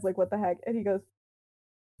the man is like, what the heck? And he goes,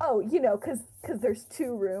 oh, you know, because there's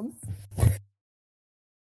 2 rooms.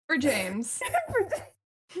 For James.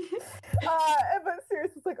 But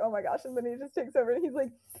Sirius is like, oh my gosh. And then he just takes over and he's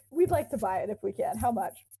like, we'd like to buy it if we can. How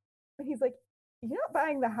much? And he's like, you're not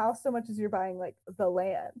buying the house so much as you're buying like the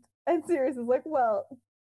land. And Sirius is like, well,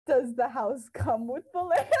 does the house come with the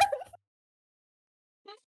land?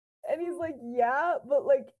 And he's like, yeah, but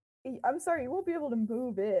like, I'm sorry, you won't be able to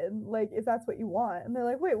move in, like, if that's what you want. And they're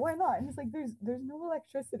like, wait, why not? And he's like, there's no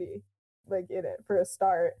electricity, like, in it for a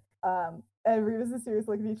start. And Remus and Sirius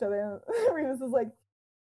look at each other, and Remus is like,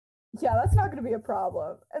 yeah, that's not going to be a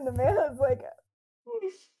problem. And the man is like,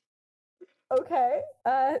 okay.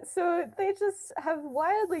 So they just have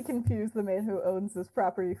wildly confused the man who owns this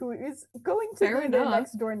property, who is going to be their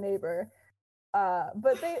next door neighbor.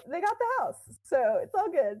 But they got the house, so it's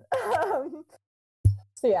all good.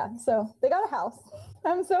 So yeah, so they got a house.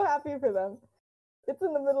 I'm so happy for them. It's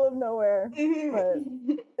in the middle of nowhere, but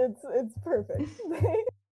it's perfect.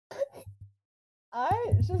 I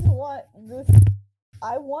just want this.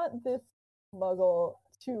 I want this Muggle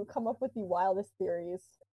to come up with the wildest theories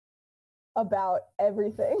about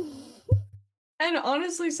everything. And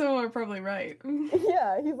honestly, some are probably right.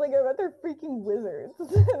 Yeah, he's like, I bet they're freaking wizards.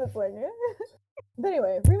 It's like, But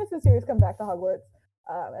anyway, Remus and Sirius come back to Hogwarts,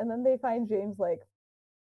 and then they find James like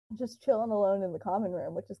just chilling alone in the common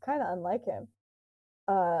room, which is kind of unlike him.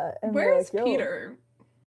 And where's like, Peter?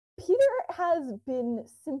 Peter has been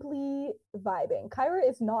simply vibing. Kyra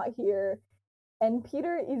is not here, and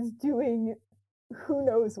Peter is doing who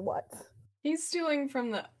knows what. He's stealing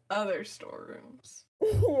from the other storerooms.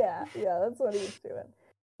 yeah, that's what he's doing.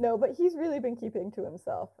 No, but he's really been keeping to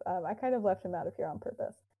himself. I kind of left him out of here on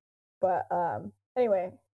purpose. But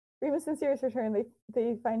anyway, Remus and Sirius return.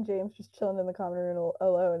 They find James just chilling in the common room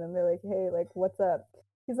alone, and they're like, hey, like, what's up?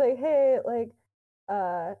 He's like, hey, like,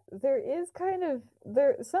 there is kind of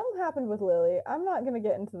something happened with Lily. I'm not gonna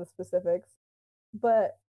get into the specifics,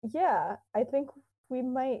 but yeah, I think we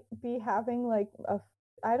might be having like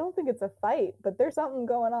I don't think it's a fight, but there's something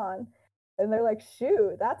going on. And they're like,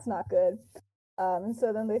 shoot, that's not good. And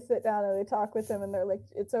so then they sit down and they talk with him, and they're like,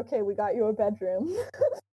 it's okay, we got you a bedroom.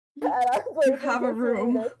 At our place. You have a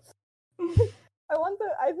room.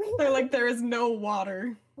 I think they're like, there is no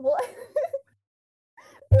water. Well,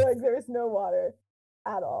 they're like, there's no water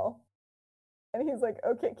at all. And he's like,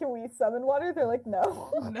 okay, can we summon water? They're like,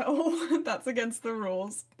 no. No, that's against the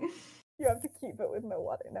rules. You have to keep it with no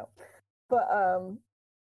water. No. But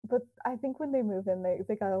I think when they move in,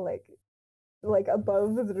 they gotta like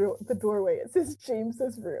above the doorway, it says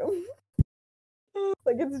James's room.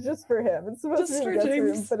 Like, it's just for him. It's supposed just to be a guest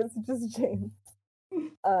room, but it's just James.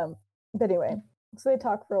 But anyway, so they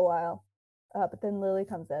talk for a while. But then Lily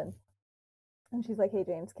comes in, and she's like, hey,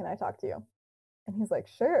 James, can I talk to you? And he's like,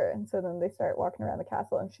 sure. And so then they start walking around the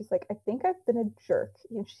castle, and she's like, I think I've been a jerk.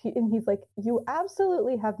 And he's like, you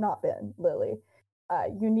absolutely have not been, Lily.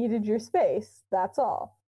 You needed your space, that's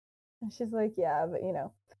all. And she's like, yeah, but you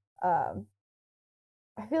know,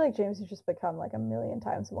 I feel like James has just become like a million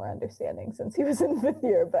times more understanding since he was in 5th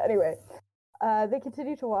year. But anyway, they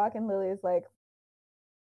continue to walk, and Lily is like,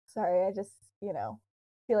 sorry, I just, you know,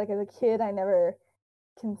 feel like as a kid, I never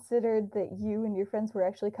considered that you and your friends were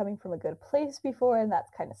actually coming from a good place before, and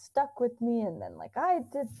that's kind of stuck with me. And then like I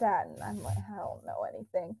did that, and I'm like, I don't know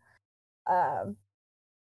anything.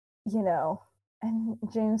 You know, and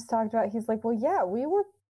James talked about, he's like, well, yeah, we were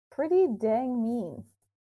pretty dang mean.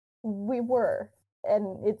 We were.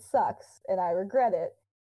 And it sucks, and I regret it,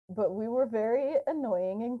 but we were very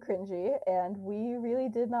annoying and cringy, and we really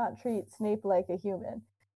did not treat Snape like a human.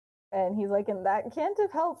 And he's like, and that can't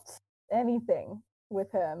have helped anything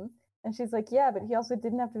with him. And she's like, yeah, but he also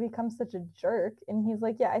didn't have to become such a jerk. And he's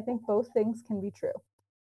like, yeah, I think both things can be true.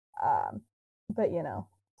 But you know,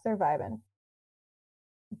 they're vibing.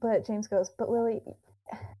 But James goes, but Lily,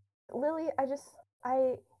 I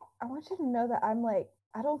want you to know that I'm like,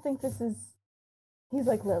 I don't think this is. He's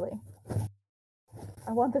like, Lily,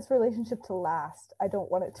 I want this relationship to last. I don't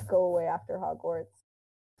want it to go away after Hogwarts.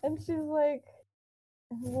 And she's like,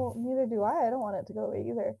 well, neither do I. I don't want it to go away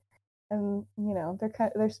either. And, you know,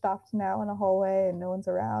 they're stopped now in a hallway and no one's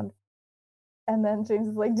around. And then James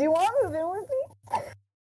is like, do you want to move in with me?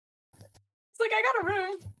 It's like, I got a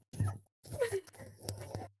room.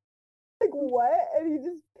 like, what? And he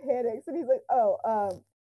just panics and he's like, oh,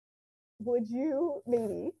 would you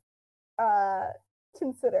maybe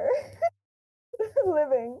consider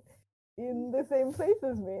living in the same place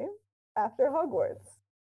as me after Hogwarts?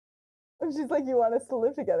 And she's like, you want us to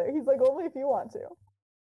live together? He's like, only if you want to.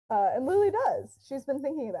 And Lily does. She's been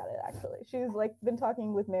thinking about it, actually. She's like been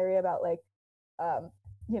talking with Mary about like,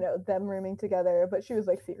 you know, them rooming together, but she was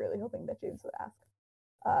like secretly hoping that James would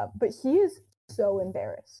ask. But he is so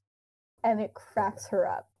embarrassed and it cracks her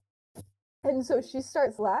up. And so she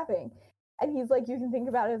starts laughing. And he's like, you can think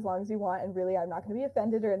about it as long as you want. And really, I'm not going to be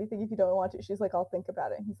offended or anything if you don't want to. She's like, I'll think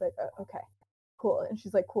about it. And he's like, okay, cool. And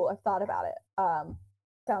she's like, cool, I've thought about it.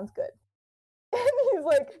 Sounds good. And he's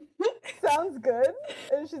like, sounds good.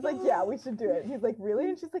 And she's like, yeah, we should do it. And he's like, really?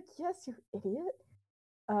 And she's like, yes, you idiot.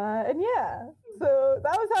 And yeah, so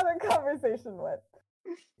that was how their conversation went.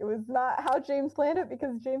 It was not how James planned it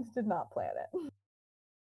because James did not plan it.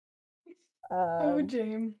 Oh,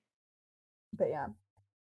 James. But yeah.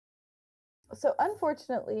 So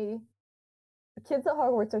unfortunately, the kids at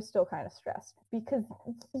Hogwarts are still kind of stressed because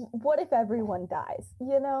what if everyone dies?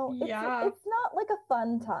 You know, Yeah. it's not like a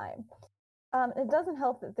fun time. It doesn't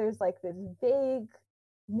help that there's like this vague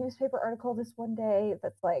newspaper article this one day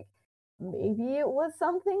that's like, maybe it was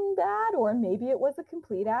something bad or maybe it was a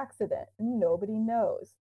complete accident. Nobody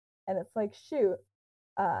knows. And it's like, shoot.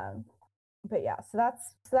 But yeah, so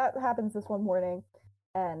that happens this one morning,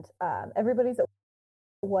 and everybody's at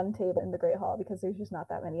one table in the Great Hall because there's just not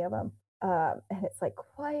that many of them. And it's like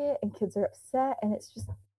quiet and kids are upset and it's just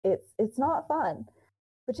it's not fun.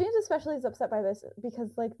 But James especially is upset by this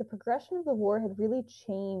because like the progression of the war had really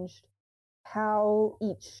changed how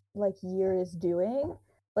each like year is doing.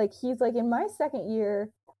 Like he's like, in my second year,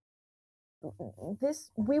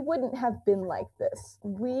 we wouldn't have been like this.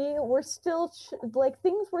 We were still like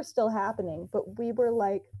things were still happening, but we were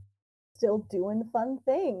like still doing fun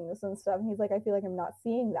things and stuff. And he's like, I feel like I'm not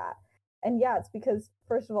seeing that. And yeah, it's because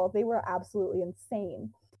first of all, they were absolutely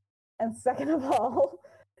insane. And second of all,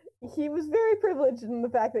 he was very privileged in the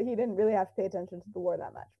fact that he didn't really have to pay attention to the war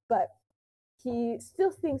that much. But he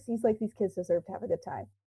still thinks he's like, these kids deserve to have a good time.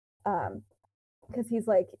 Because he's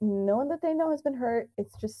like, no one that they know has been hurt.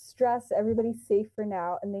 It's just stress. Everybody's safe for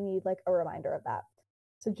now. And they need like a reminder of that.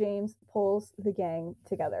 So James pulls the gang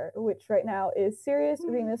together, which right now is Sirius,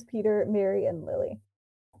 Remus, Peter, Mary, and Lily.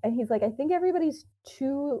 And he's like, I think everybody's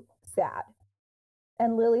too sad.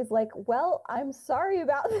 And Lily's like, well, I'm sorry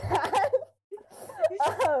about that.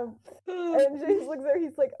 And James looks at her,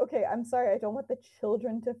 he's like, okay, I'm sorry. I don't want the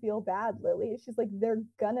children to feel bad, Lily. She's like, they're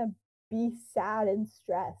gonna be sad and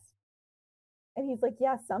stressed. And he's like,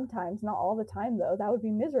 yeah, sometimes, not all the time, though. That would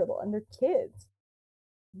be miserable. And they're kids.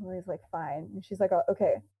 And Lily's like, fine. And she's like, oh,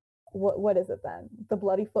 okay, what is it then? The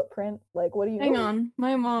bloody footprint? Like, what do you Hang on.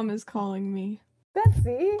 My mom is calling me.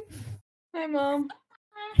 Betsy? Hi, Mom.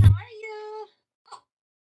 How are you?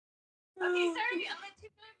 Okay, sorry. I'll let you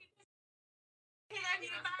go. Okay, love you.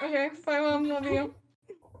 Bye. Okay, bye, Mom. Love you.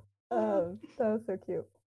 That was so cute.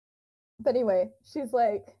 But anyway, she's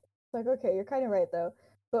like, okay, you're kind of right, though.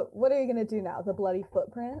 But what are you going to do now? The bloody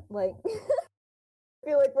footprint? Like, I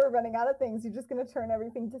feel like we're running out of things. You're just going to turn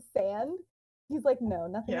everything to sand? He's like, no,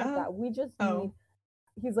 nothing like that. We just need,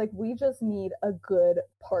 he's like, we just need a good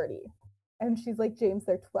party. And she's like, James,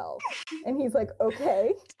 they're 12. And he's like,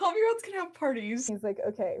 okay. 12-year-olds can have parties. He's like,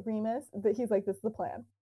 okay, Remus, he's like, this is the plan.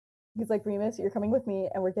 He's like, Remus, you're coming with me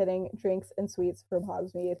and we're getting drinks and sweets from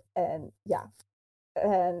Hogsmeade. And yeah.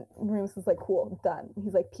 And Remus is like, cool, done.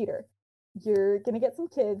 He's like, Peter, you're going to get some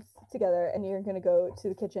kids together and you're going to go to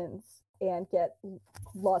the kitchens and get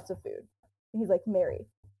lots of food. And he's like, Mary,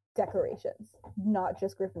 decorations, not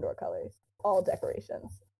just Gryffindor colors, all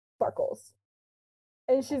decorations, sparkles.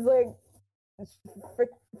 And she's like,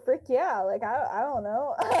 frick yeah, like, I don't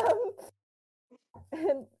know.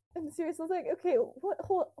 And Sirius was like, okay, what?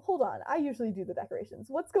 Hold on, I usually do the decorations.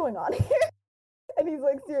 What's going on here? And he's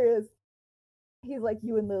like, Sirius, he's like,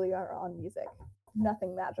 you and Lily are on music.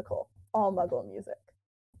 Nothing magical. All muggle music.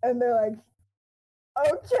 And they're like,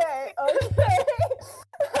 okay.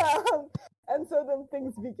 And so then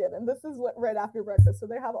things begin. And this is right after breakfast. So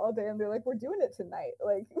they have all day and they're like, we're doing it tonight.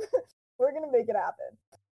 Like, we're going to make it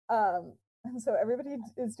happen. And so everybody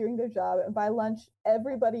is doing their job. And by lunch,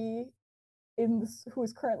 everybody who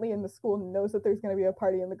is currently in the school knows that there's going to be a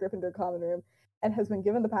party in the Gryffindor common room and has been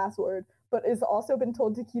given the password, but is also been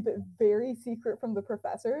told to keep it very secret from the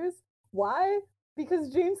professors. Why? Because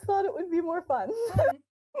James thought it would be more fun.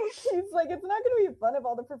 He's like, it's not going to be fun if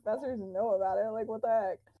all the professors know about it. Like, what the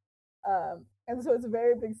heck? And so it's a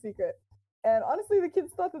very big secret. And honestly, the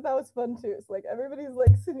kids thought that was fun too. So like everybody's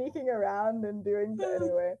like sneaking around and doing that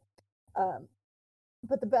anyway.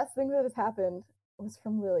 But the best thing that has happened was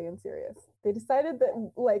from Lily and Sirius. They decided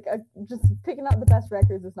that just picking out the best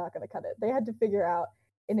records is not going to cut it. They had to figure out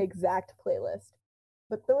an exact playlist,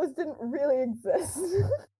 but those didn't really exist.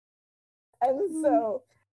 And so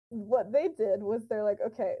what they did was they're like,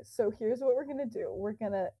 okay, so here's what we're gonna do. We're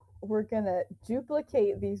gonna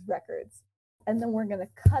duplicate these records, and then we're gonna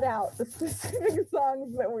cut out the specific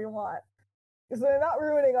songs that we want. So they're not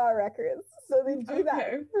ruining our records. So they do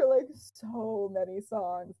that for like so many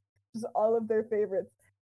songs, just all of their favorites.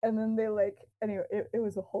 And then they anyway, it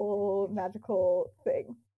was a whole magical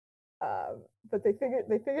thing. But they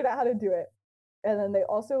figured out how to do it. And then they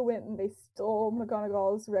also went and they stole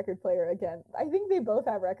McGonagall's record player again. I think they both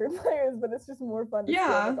have record players, but it's just more fun to steal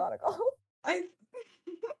McGonagall.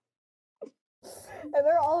 And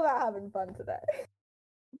they're all about having fun today.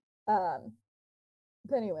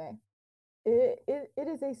 But anyway, it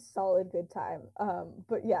is a solid good time.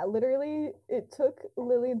 But yeah, literally it took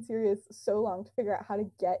Lily and Sirius so long to figure out how to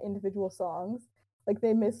get individual songs. Like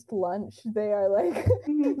they missed lunch. They are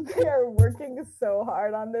they are working so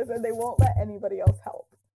hard on this, and they won't let anybody else help.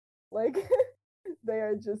 Like they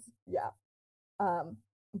are just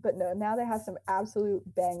But no, now they have some absolute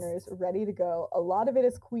bangers ready to go. A lot of it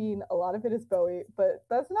is Queen, a lot of it is Bowie, but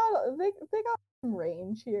that's not they got some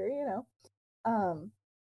range here, you know.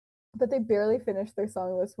 But they barely finish their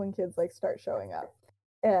song list when kids start showing up.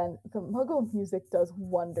 And the Muggle music does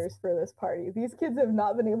wonders for this party. These kids have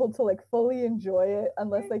not been able to fully enjoy it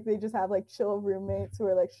unless they just have chill roommates who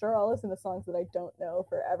are sure, I'll listen to songs that I don't know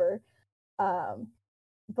forever.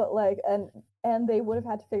 But and they would have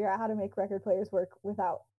had to figure out how to make record players work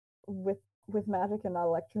with magic and not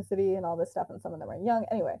electricity and all this stuff, and some of them are young.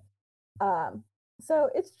 Anyway,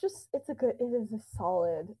 so it is a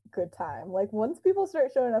solid good time. Once people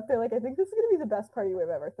start showing up, they're like, I think this is gonna be the best party we've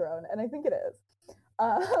ever thrown, and I think it is.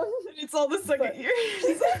 It's all the second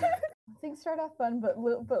years. Things start off fun, but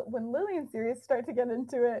when Lily and Sirius start to get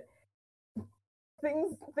into it,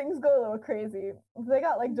 things go a little crazy. They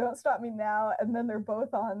got Don't Stop Me Now, and then they're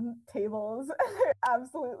both on tables, and they're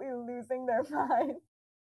absolutely losing their mind.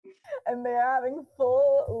 And they're having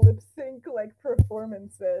full lip sync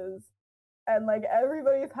performances, and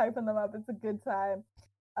everybody's hyping them up. It's a good time.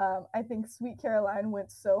 I think Sweet Caroline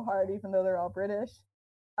went so hard, even though they're all British.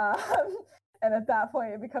 And at that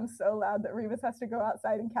point, it becomes so loud that Rebus has to go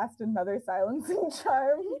outside and cast another silencing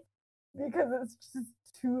charm because it's just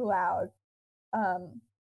too loud.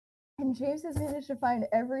 And James has managed to find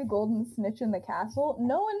every golden snitch in the castle.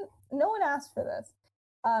 No one asked for this.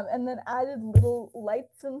 And then added little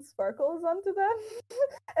lights and sparkles onto them,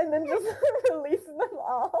 and then just released them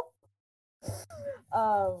all.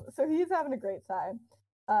 So he's having a great time.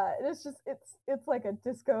 It's like a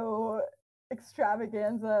disco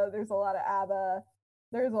extravaganza. There's a lot of ABBA.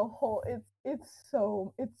 There's a whole it's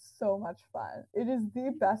so much fun. It is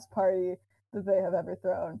the best party that they have ever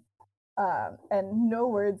thrown. And no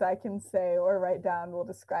words I can say or write down will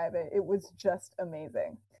describe it. It was just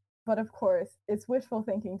amazing. But of course, it's wishful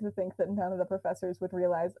thinking to think that none of the professors would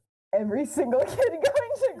realize every single kid going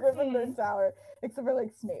to Gryffindor Tower, except for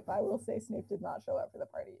Snape. I will say Snape did not show up for the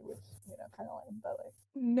party, which kind of lame, but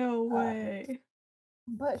no way.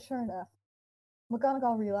 But sure enough,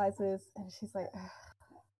 McGonagall realizes, and she's like, ugh.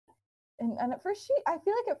 And at first I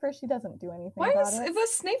feel like at first she doesn't do anything about it.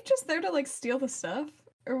 Was Snape just there to steal the stuff,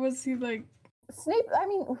 or was he Snape? I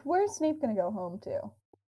mean, where's Snape gonna go home to?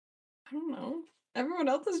 I don't know. Everyone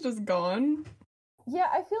else is just gone. Yeah,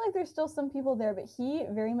 I feel like there's still some people there, but he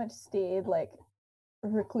very much stayed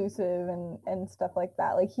reclusive and stuff like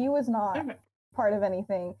that. He was not part of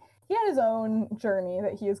anything. He had his own journey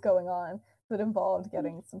that he is going on that involved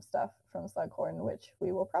getting some stuff from Slughorn, which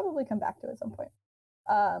we will probably come back to at some point.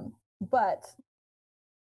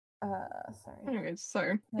 Sorry. Anyways,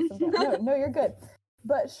 sorry. No, you're good.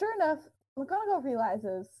 But sure enough, McGonagall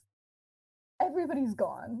realizes everybody's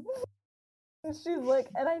gone. And she's like,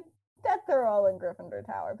 and I bet they're all in Gryffindor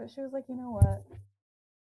Tower, but she was like, you know what?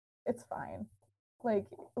 It's fine.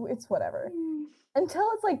 It's whatever. Until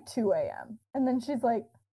it's 2 a.m. And then she's like,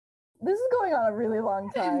 this is going on a really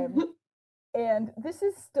long time. And this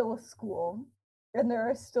is still a school. And there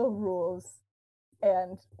are still rules.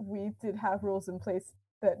 And we did have rules in place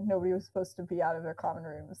that nobody was supposed to be out of their common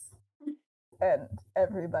rooms. And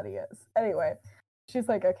everybody is. Anyway, she's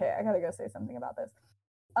like, okay, I gotta go say something about this.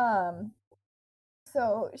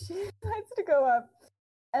 So she decides to go up,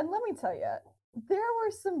 and let me tell you, there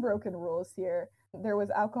were some broken rules here. There was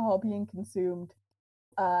alcohol being consumed.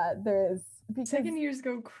 Because second years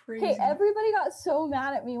go crazy. Hey, everybody got so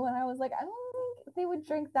mad at me when I was like, I don't think they would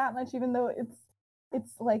drink that much, even though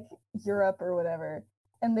it's Europe or whatever.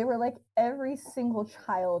 and they were like, every single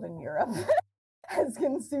child in Europe has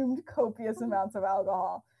consumed copious amounts of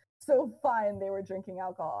alcohol. So fine, they were drinking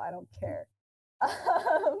alcohol. I don't care.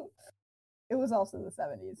 It was also the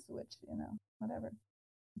 70s, which, whatever.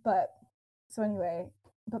 But, so anyway,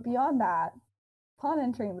 but beyond that, upon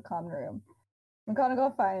entering the common room,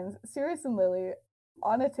 McGonagall finds Sirius and Lily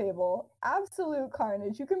on a table. Absolute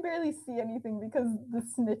carnage. You can barely see anything because the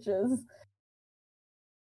snitches.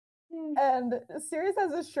 And Sirius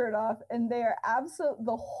has his shirt off, and they are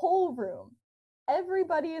the whole room,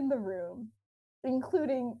 everybody in the room,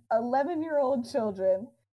 including 11-year-old children,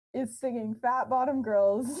 is singing Fat Bottom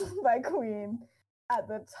Girls by Queen at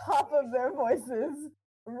the top of their voices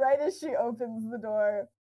right as she opens the door.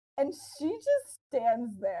 And she just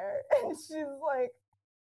stands there, and she's like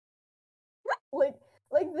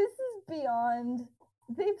this is beyond,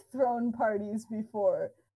 they've thrown parties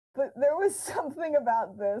before, but there was something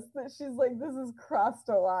about this that she's like, this has crossed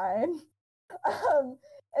a line.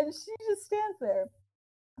 And she just stands there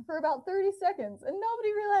for about 30 seconds, and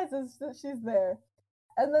nobody realizes that she's there.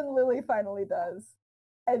 And then Lily finally does,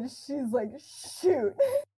 and she's like, shoot.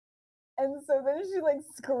 And so then she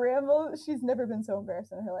scrambles. She's never been so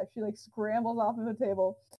embarrassed in her life. She scrambles off of the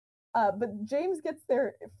table. But James gets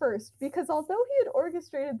there first, because although he had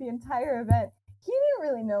orchestrated the entire event, he didn't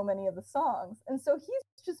really know many of the songs. And so he's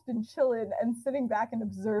just been chilling and sitting back and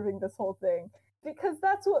observing this whole thing, because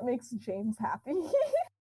that's what makes James happy.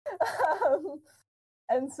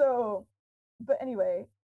 And so, but anyway,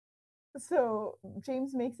 so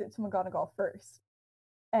James makes it to McGonagall first,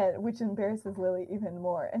 which embarrasses Lily even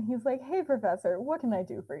more. And he's like, hey, Professor, what can I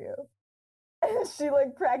do for you? And she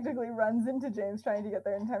practically runs into James trying to get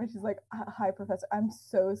there in time. And she's like, hi, Professor, I'm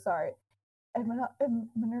so sorry. And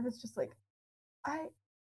Minerva's just like, I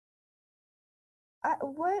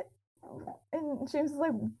what? And James is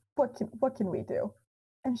like, what can we do?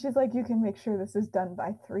 And she's like, you can make sure this is done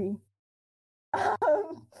by 3.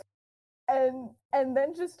 And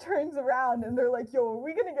then just turns around, and they're like, yo, are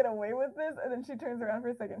we gonna get away with this? And then she turns around for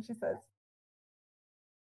a second, she says,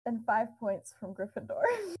 and 5 points from Gryffindor.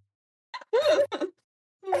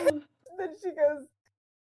 Then she goes,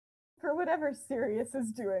 for whatever Sirius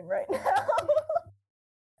is doing right now.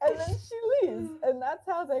 And then she leaves, and that's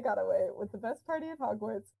how they got away with the best party at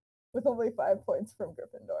Hogwarts, with only 5 points from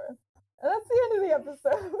Gryffindor. And that's the end of the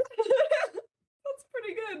episode. That's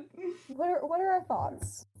pretty good. What are our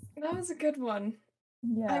thoughts? That was a good one.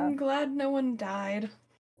 Yeah. I'm glad no one died.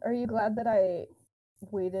 Are you glad that I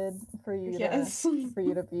waited for you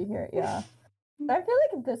to be here? Yeah. But I feel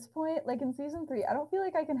like at this point, in season 3, I don't feel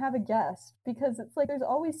like I can have a guest, because it's there's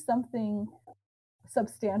always something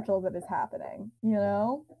substantial that is happening,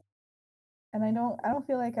 And I don't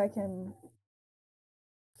feel like I can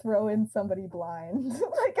throw in somebody blind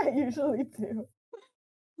like I usually do.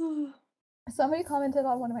 Somebody commented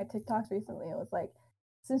on one of my TikToks recently. It was like,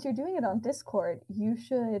 since you're doing it on Discord, you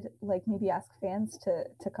should maybe ask fans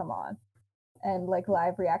to come on and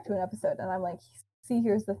live react to an episode. And I'm like, see,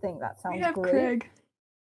 here's the thing. That sounds great. Craig.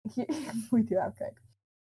 We do have Craig.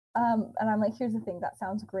 And I'm like, here's the thing. That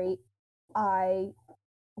sounds great. I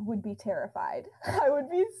would be terrified. I would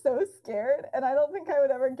be so scared, and I don't think I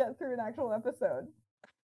would ever get through an actual episode.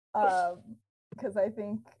 Because I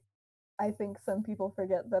think some people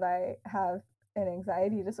forget that I have an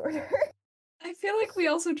anxiety disorder. I feel like we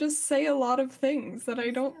also just say a lot of things that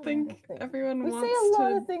I don't think everyone wants to hear. We say a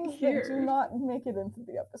lot of things that do not make it into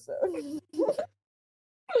the episode.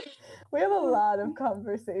 We have a lot of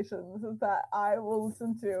conversations that I will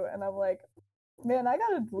listen to, and I'm like, man, I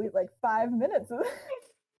gotta delete 5 minutes of this.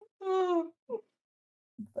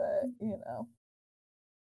 But,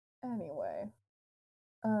 Anyway.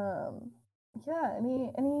 Yeah,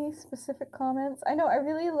 any specific comments? I know I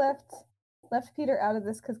really left Peter out of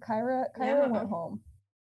this because Kyra went home.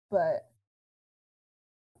 But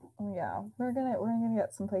yeah, we're gonna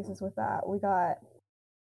get some places with that. We got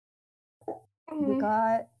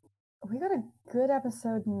a good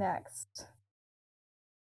episode next.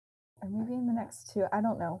 Or maybe in the next 2. I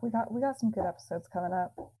don't know. We got some good episodes coming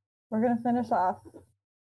up. We're gonna finish off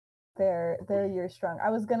their year strong. I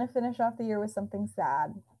was gonna finish off the year with something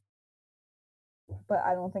sad, but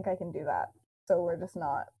I don't think I can do that. So we're just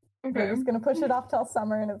not. Okay. We're just gonna push it off till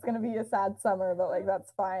summer, and it's gonna be a sad summer, but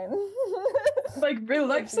that's fine. Real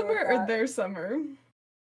life summer or their summer?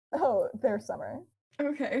 Oh, their summer.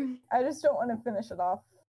 Okay. I just don't want to finish it off.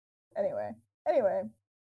 Anyway. Yeah.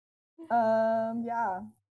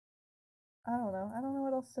 I don't know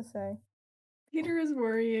what else to say. Peter is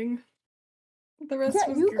worrying. The rest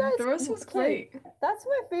was good. The rest was great. That's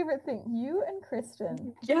my favorite thing. You and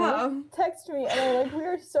Kristen text me, and they're like, we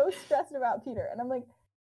are so stressed about Peter. And I'm like,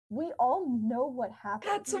 We all know what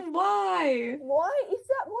happened. That's why. Why is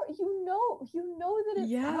that more? You know that it's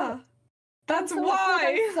Yeah. out. That's So it's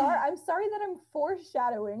why. like, I'm sorry that I'm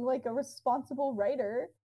foreshadowing like a responsible writer,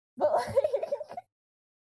 but like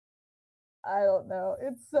I don't know.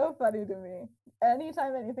 It's so funny to me.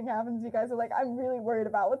 Anytime anything happens, you guys are like, I'm really worried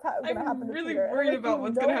about what's going to happen to really Peter. worried Like, about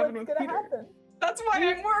what's going to happen with Peter. Happen. That's why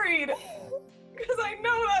I'm worried. Because I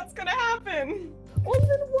know that's going to happen. Well,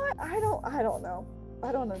 then what? I don't know.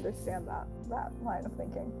 I don't understand that line of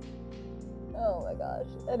thinking. Oh my gosh.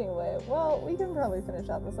 Anyway, well, we can probably finish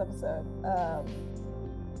out this episode.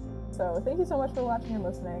 So thank you so much for watching and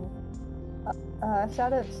listening.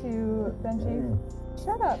 Shout out to Benji.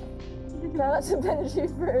 Shut up. Shout out to Benji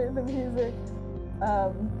for the music,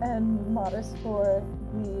 and Modest for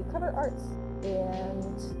the cover arts.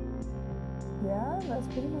 And yeah, that's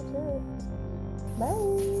pretty much it.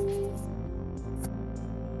 Bye.